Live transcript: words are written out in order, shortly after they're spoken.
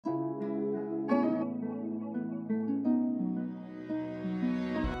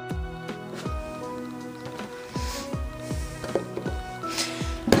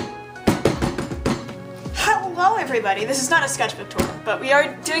everybody, this is not a sketchbook tour, but we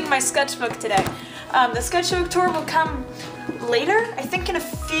are doing my sketchbook today. The sketchbook tour will come later. I think in a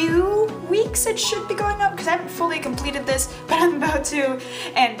few weeks it should be going up because I haven't fully completed this, but I'm about to,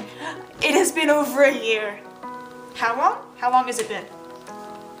 and it has been over a year. How long? How long has it been?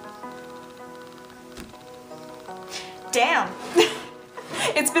 Damn.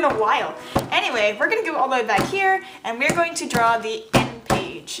 It's been a while. Anyway, we're gonna go all the way back here, and we're going to draw the end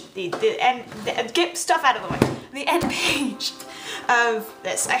page. Get stuff out of the way. The end page of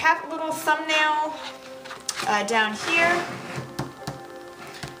this. I have a little thumbnail down here.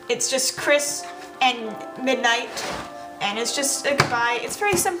 It's just Chris and Midnight, and it's just a goodbye. It's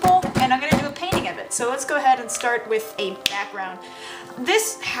very simple, and I'm gonna do a painting of it. So let's go ahead and start with a background.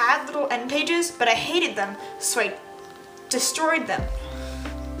 This had little end pages, but I hated them, so I destroyed them.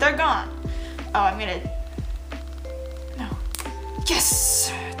 They're gone. Oh, I'm gonna... No.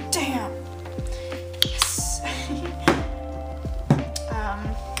 Yes! Damn. Yes.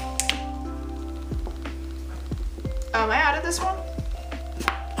 Am I out of this one?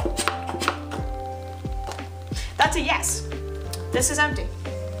 That's a yes. This is empty.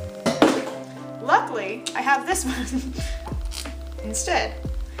 Luckily, I have this one instead.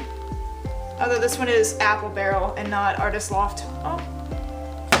 Although this one is Apple Barrel and not Artist Loft. Oh.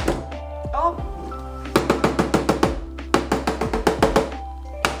 Oh.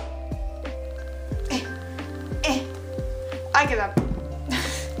 I give up.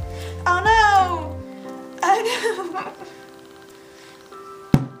 Oh no! Oh no!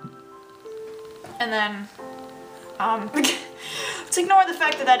 And then, let's ignore the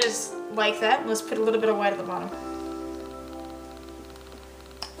fact that that is like that. Let's put a little bit of white at the bottom.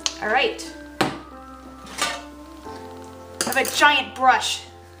 All right. I have a giant brush.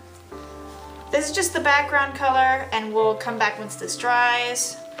 This is just the background color, and we'll come back once this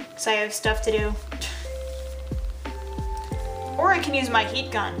dries, because I have stuff to do. Or I can use my heat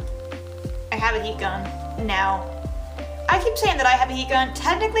gun. I have a heat gun now. I keep saying that I have a heat gun.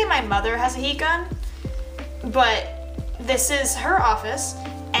 Technically, my mother has a heat gun, but this is her office,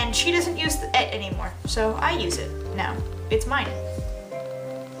 and she doesn't use it anymore, so I use it now. It's mine.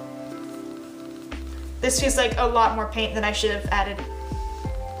 This feels like a lot more paint than I should have added.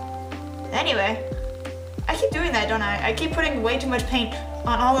 Anyway, I keep doing that, don't I? I keep putting way too much paint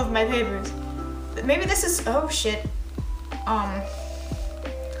on all of my papers. Maybe this is, oh shit.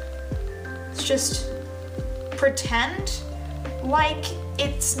 Let's just pretend like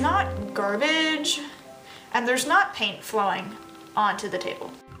it's not garbage and there's not paint flowing onto the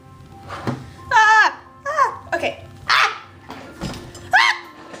table. Ah! Ah! Okay. Ah! Ah!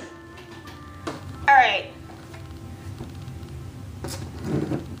 Alright.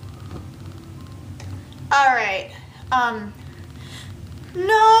 Alright.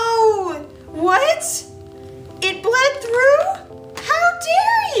 No! What? It bled through? How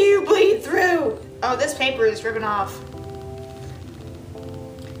dare you bleed through? Oh, this paper is ripping off.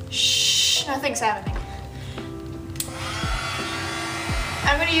 Shh, nothing's happening.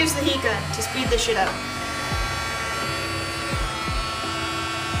 I'm gonna use the heat gun to speed this shit up.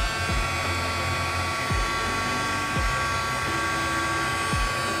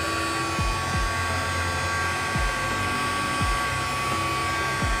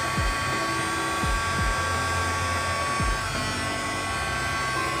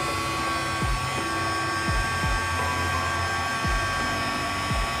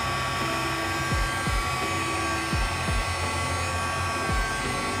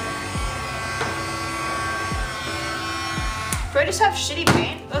 Do I just have shitty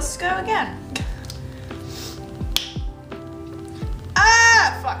paint? Let's go again.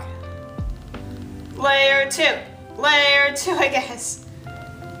 Ah, fuck. Layer 2. Layer 2, I guess.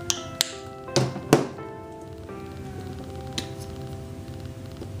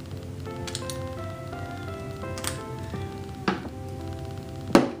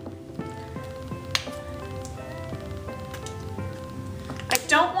 I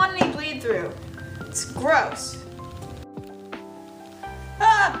don't want any bleed through. It's gross.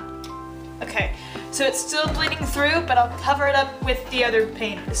 Ah! Okay, so it's still bleeding through, but I'll cover it up with the other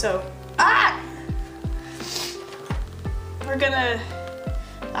paint, so... Ah! We're gonna...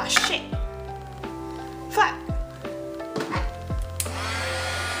 Ah, shit. Fuck.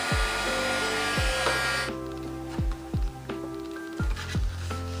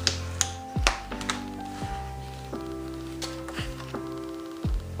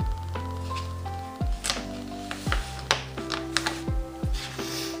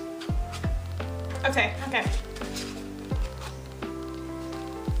 Okay, okay.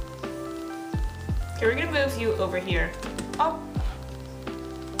 Okay, we're gonna move you over here. Oh.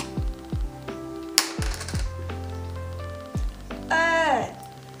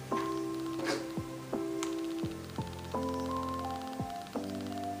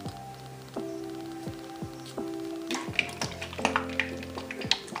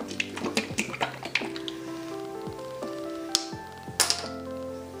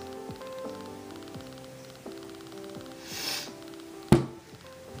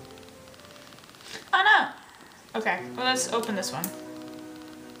 Okay, well, let's open this one.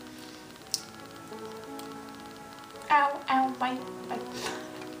 Ow, ow, my.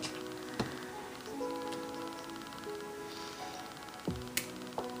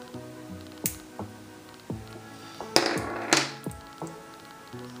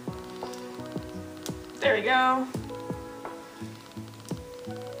 There we go.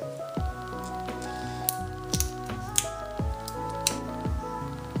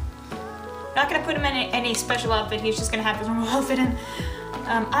 Not gonna put him in any special outfit, he's just gonna have his normal outfit in.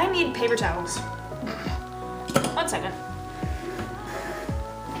 I need paper towels. 1 second.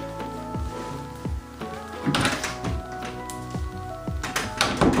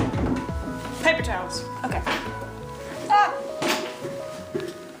 Paper towels, okay. Ah!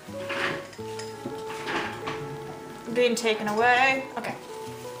 Being taken away, okay.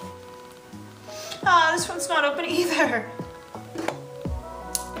 Ah, this one's not open either.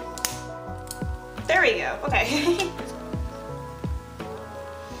 There we go, okay.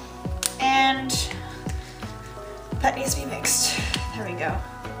 And that needs to be mixed. There we go.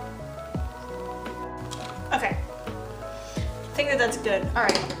 Okay. I think that's good. All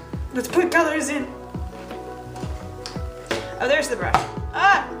right, let's put colors in. Oh, there's the brush.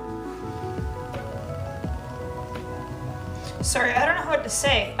 Ah! Sorry, I don't know what to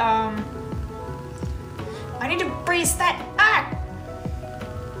say. I need to brace that. Ah!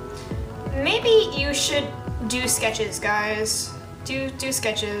 Maybe you should do sketches, guys. Do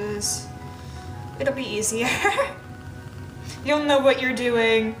sketches. It'll be easier. You'll know what you're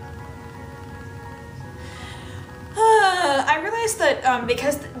doing. I realized that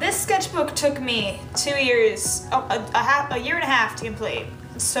because this sketchbook took me 2 years, a year and a half to complete.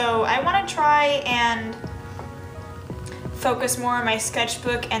 So I want to try and focus more on my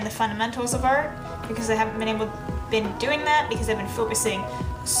sketchbook and the fundamentals of art, because I haven't been doing that because I've been focusing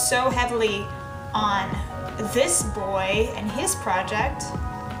so heavily on this boy and his project.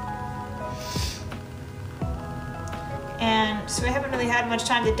 And so I haven't really had much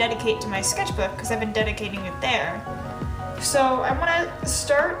time to dedicate to my sketchbook because I've been dedicating it there. So I want to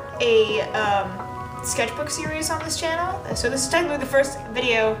start a sketchbook series on this channel. So this is technically the first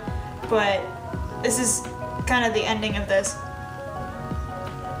video, but this is kind of the ending of this.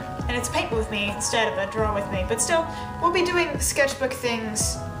 And it's paint with me instead of a draw with me, but still, we'll be doing sketchbook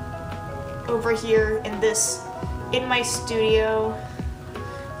things over here in my studio,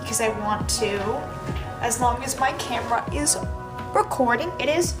 because I want to, as long as my camera is recording. It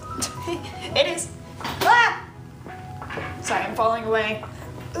is. It is. Ah! Sorry, I'm falling away.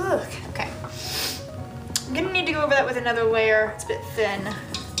 Ugh, okay. I'm gonna need to go over that with another layer. It's a bit thin.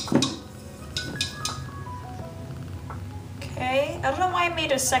 Okay, I don't know why I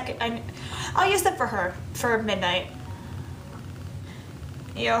made a second. I'll use that for her, for midnight.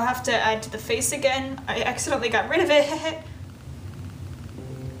 You'll have to add to the face again. I accidentally got rid of it.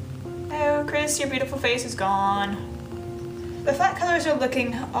 Oh, Chris, your beautiful face is gone. The flat colors are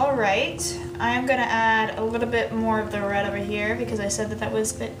looking all right. I am gonna add a little bit more of the red over here because I said that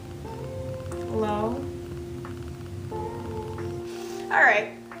was a bit low. All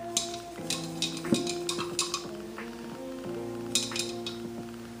right.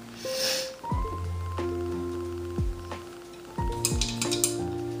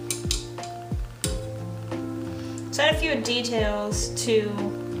 So add a few details to,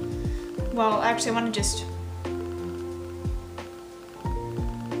 well, actually I want to just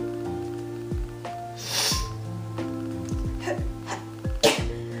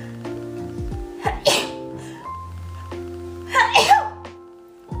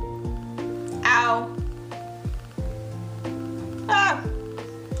ow. Ah,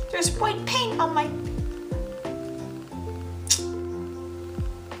 there's white paint on my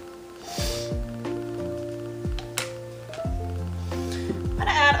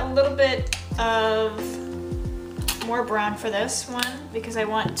a little bit of more brown for this one because I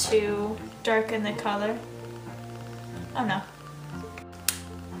want to darken the color. Oh no.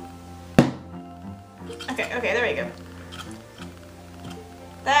 Okay, there we go.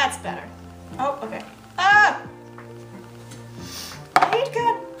 That's better. Oh, okay. Ah! Wait,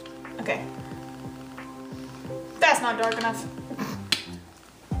 God. Okay. That's not dark enough.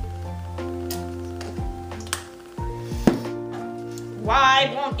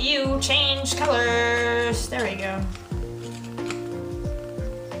 Why won't you change colors? There we go.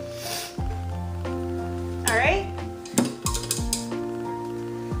 All right.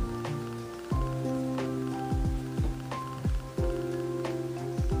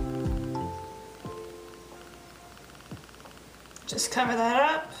 Just cover that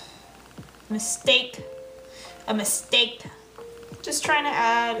up. Mistake. A mistake. Just trying to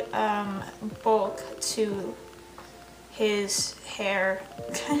add bulk to his hair.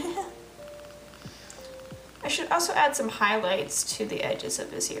 I should also add some highlights to the edges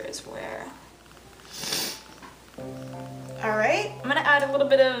of his hair as well. Alright, I'm gonna add a little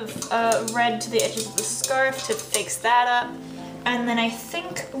bit of red to the edges of the scarf to fix that up. And then I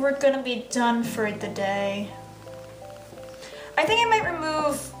think we're gonna be done for the day. I think I might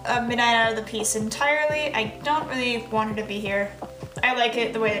remove Midnight out of the piece entirely. I don't really want her to be here. I like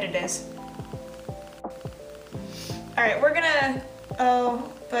it the way that it is. Alright, we're gonna...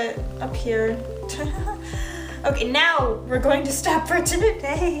 Oh, but up here. Okay, now we're going to stop for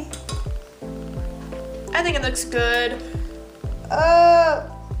today. I think it looks good.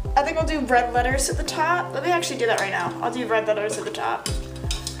 I think I'll do red letters at the top. Let me actually do that right now. I'll do red letters at the top.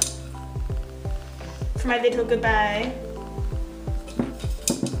 For my little goodbye.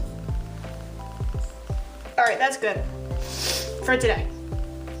 Alright, that's good. For today.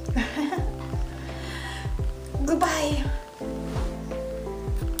 Goodbye.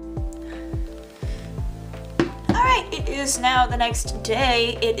 Alright, it is now the next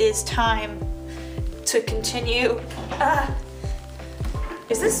day. It is time to continue.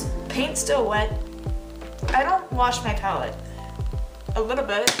 Is this paint still wet? I don't wash my palette. A little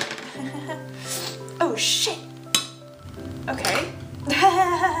bit. Oh shit. Okay.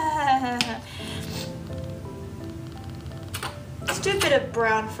 Let's do a bit of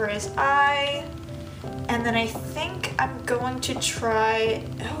brown for his eye. And then I think I'm going to try...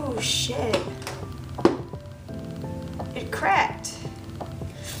 Oh shit. It cracked.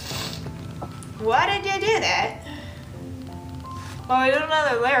 Why did you do that? Well, I did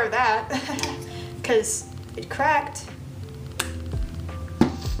another layer of that. Because it cracked.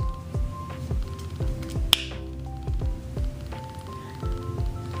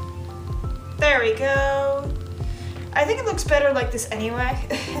 There we go. I think it looks better like this anyway.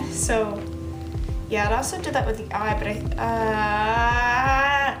 So, yeah, I'd also do that with the eye, but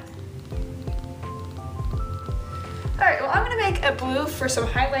Alright, well, I'm gonna make a blue for some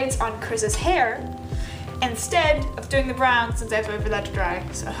highlights on Chris's hair instead of doing the brown since I have to wait for that to dry,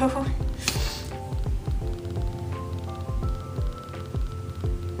 so.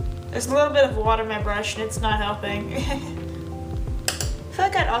 There's a little bit of water in my brush and it's not helping. I feel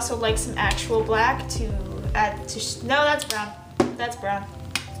like I'd also like some actual black to add to, no, that's brown. That's brown.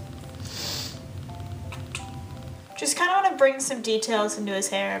 Just kind of want to bring some details into his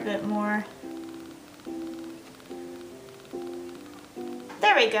hair a bit more.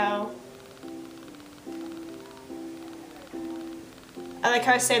 There we go. I like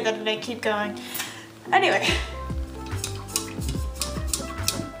how I say that and I keep going. Anyway.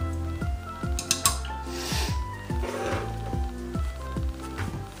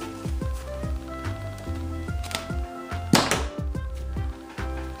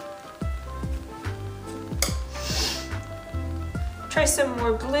 Try some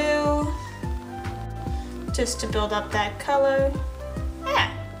more blue, just to build up that color.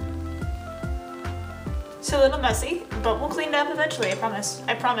 Yeah. It's a little messy, but we'll clean it up eventually, I promise.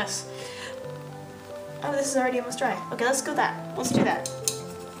 I promise. Oh, this is already almost dry. Okay, let's go that. Let's do that.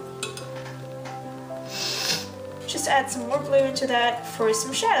 Just add some more blue into that for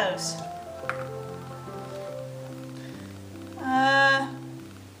some shadows.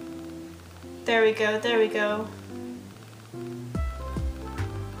 There we go, there we go.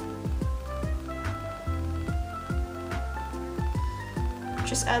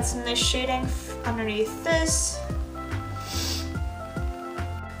 Just add some nice shading underneath this.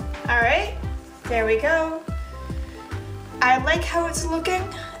 Alright, there we go. I like how it's looking.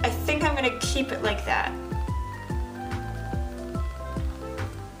 I think I'm gonna keep it like that.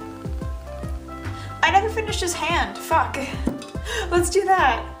 I never finished his hand, fuck. Let's do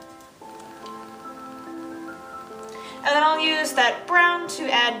that. And then I'll use that brown to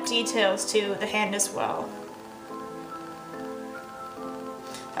add details to the hand as well.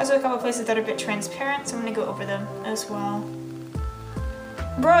 Also a couple places that are a bit transparent, so I'm gonna go over them as well.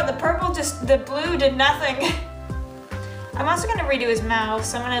 Bro, the purple the blue did nothing. I'm also gonna redo his mouth,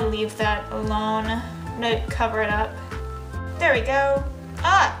 so I'm gonna leave that alone. I'm gonna cover it up. There we go.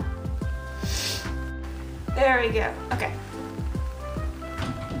 Ah! There we go, okay.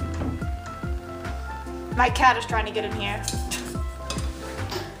 My cat is trying to get in here.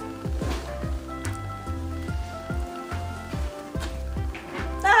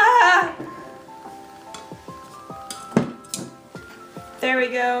 Ah! There we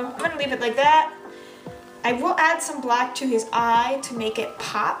go. I'm gonna leave it like that. I will add some black to his eye to make it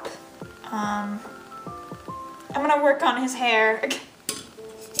pop. I'm gonna work on his hair.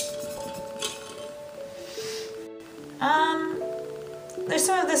 there's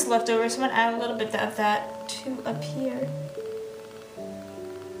some of this left over, so I'm gonna add a little bit of that to up here.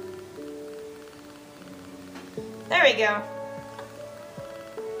 There we go.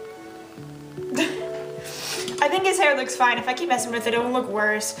 I think his hair looks fine. If I keep messing with it, it will look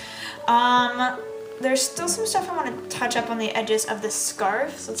worse. There's still some stuff I want to touch up on the edges of the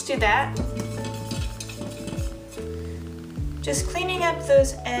scarf, so let's do that. Just cleaning up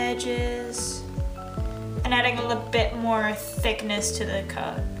those edges and adding a little bit more thickness to the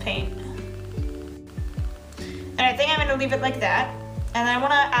paint. And I think I'm going to leave it like that. And I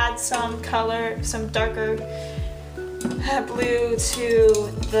want to add some color, some darker blue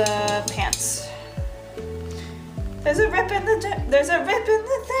to the pants. There's a rip in the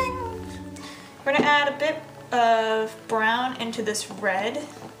thing. We're gonna add a bit of brown into this red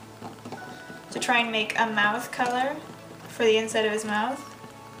to try and make a mouth color for the inside of his mouth.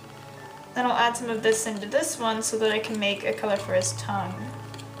 Then I'll add some of this into this one so that I can make a color for his tongue.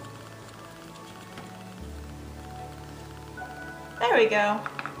 There we go.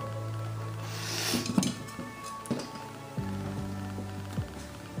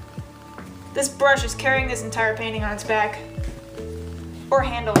 This brush is carrying this entire painting on its back. Or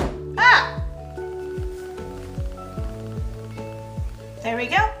handle. Ah! There we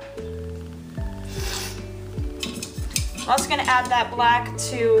go. I'm also gonna add that black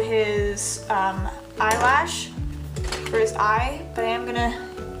to his eyelash for his eye, but I am gonna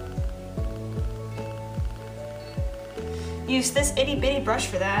use this itty bitty brush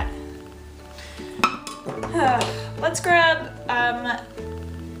for that. Let's grab a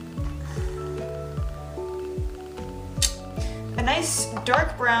nice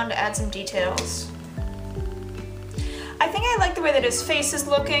dark brown to add some details. I think I like the way that his face is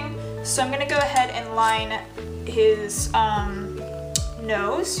looking, so I'm gonna go ahead and line his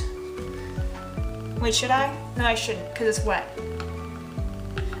nose. Wait, should I? No, I shouldn't, because it's wet.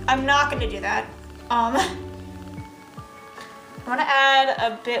 I'm not gonna do that. I wanna add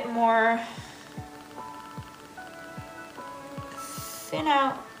a bit more, thin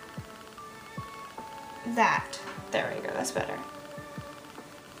out that. There we go, that's better.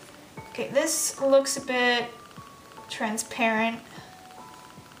 Okay, this looks a bit transparent.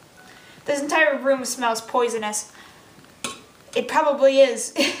 This entire room smells poisonous. It probably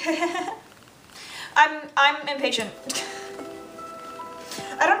is. I'm impatient.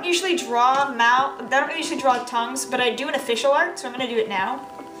 I don't usually draw tongues, but I do an official art, so I'm gonna do it now.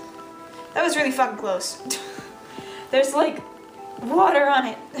 That was really fucking close. There's like water on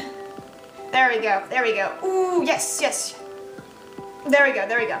it. There we go, there we go. Ooh, yes, yes. There we go,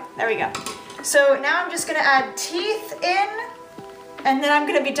 there we go, there we go. So now I'm just gonna add teeth in, and then I'm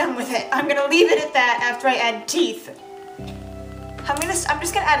gonna be done with it. I'm gonna leave it at that after I add teeth. I'm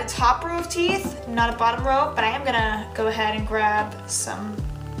just gonna add a top row of teeth, not a bottom row, but I am gonna go ahead and grab some,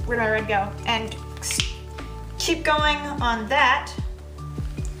 where'd my red go? And keep going on that.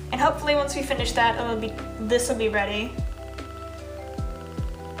 And hopefully once we finish that, this will be ready.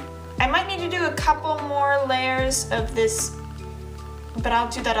 I might need to do a couple more layers of this, but I'll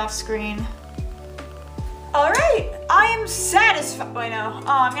do that off screen. All right, I am satisfied. Wait, no. Oh,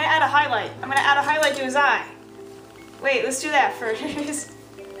 I'm gonna add a highlight. I'm gonna add a highlight to his eye. Wait, let's do that first.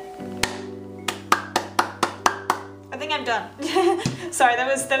 I think I'm done. Sorry, that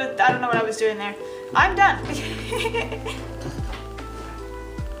was, I don't know what I was doing there. I'm done.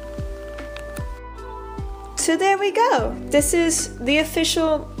 So there we go. This is the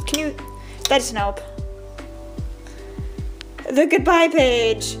official, that doesn't help. The goodbye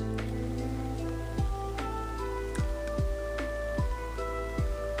page.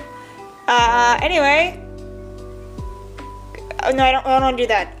 Anyway. Oh, no, I don't want to do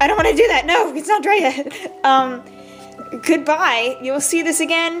that. I don't want to do that. No, it's not dry yet. Goodbye. You will see this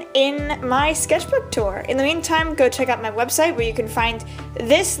again in my sketchbook tour. In the meantime, go check out my website where you can find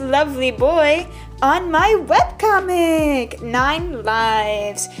this lovely boy on my webcomic, 9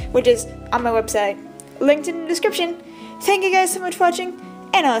 Lives, which is on my website. Linked in the description. Thank you guys so much for watching,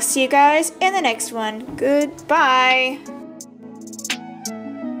 and I'll see you guys in the next one. Goodbye.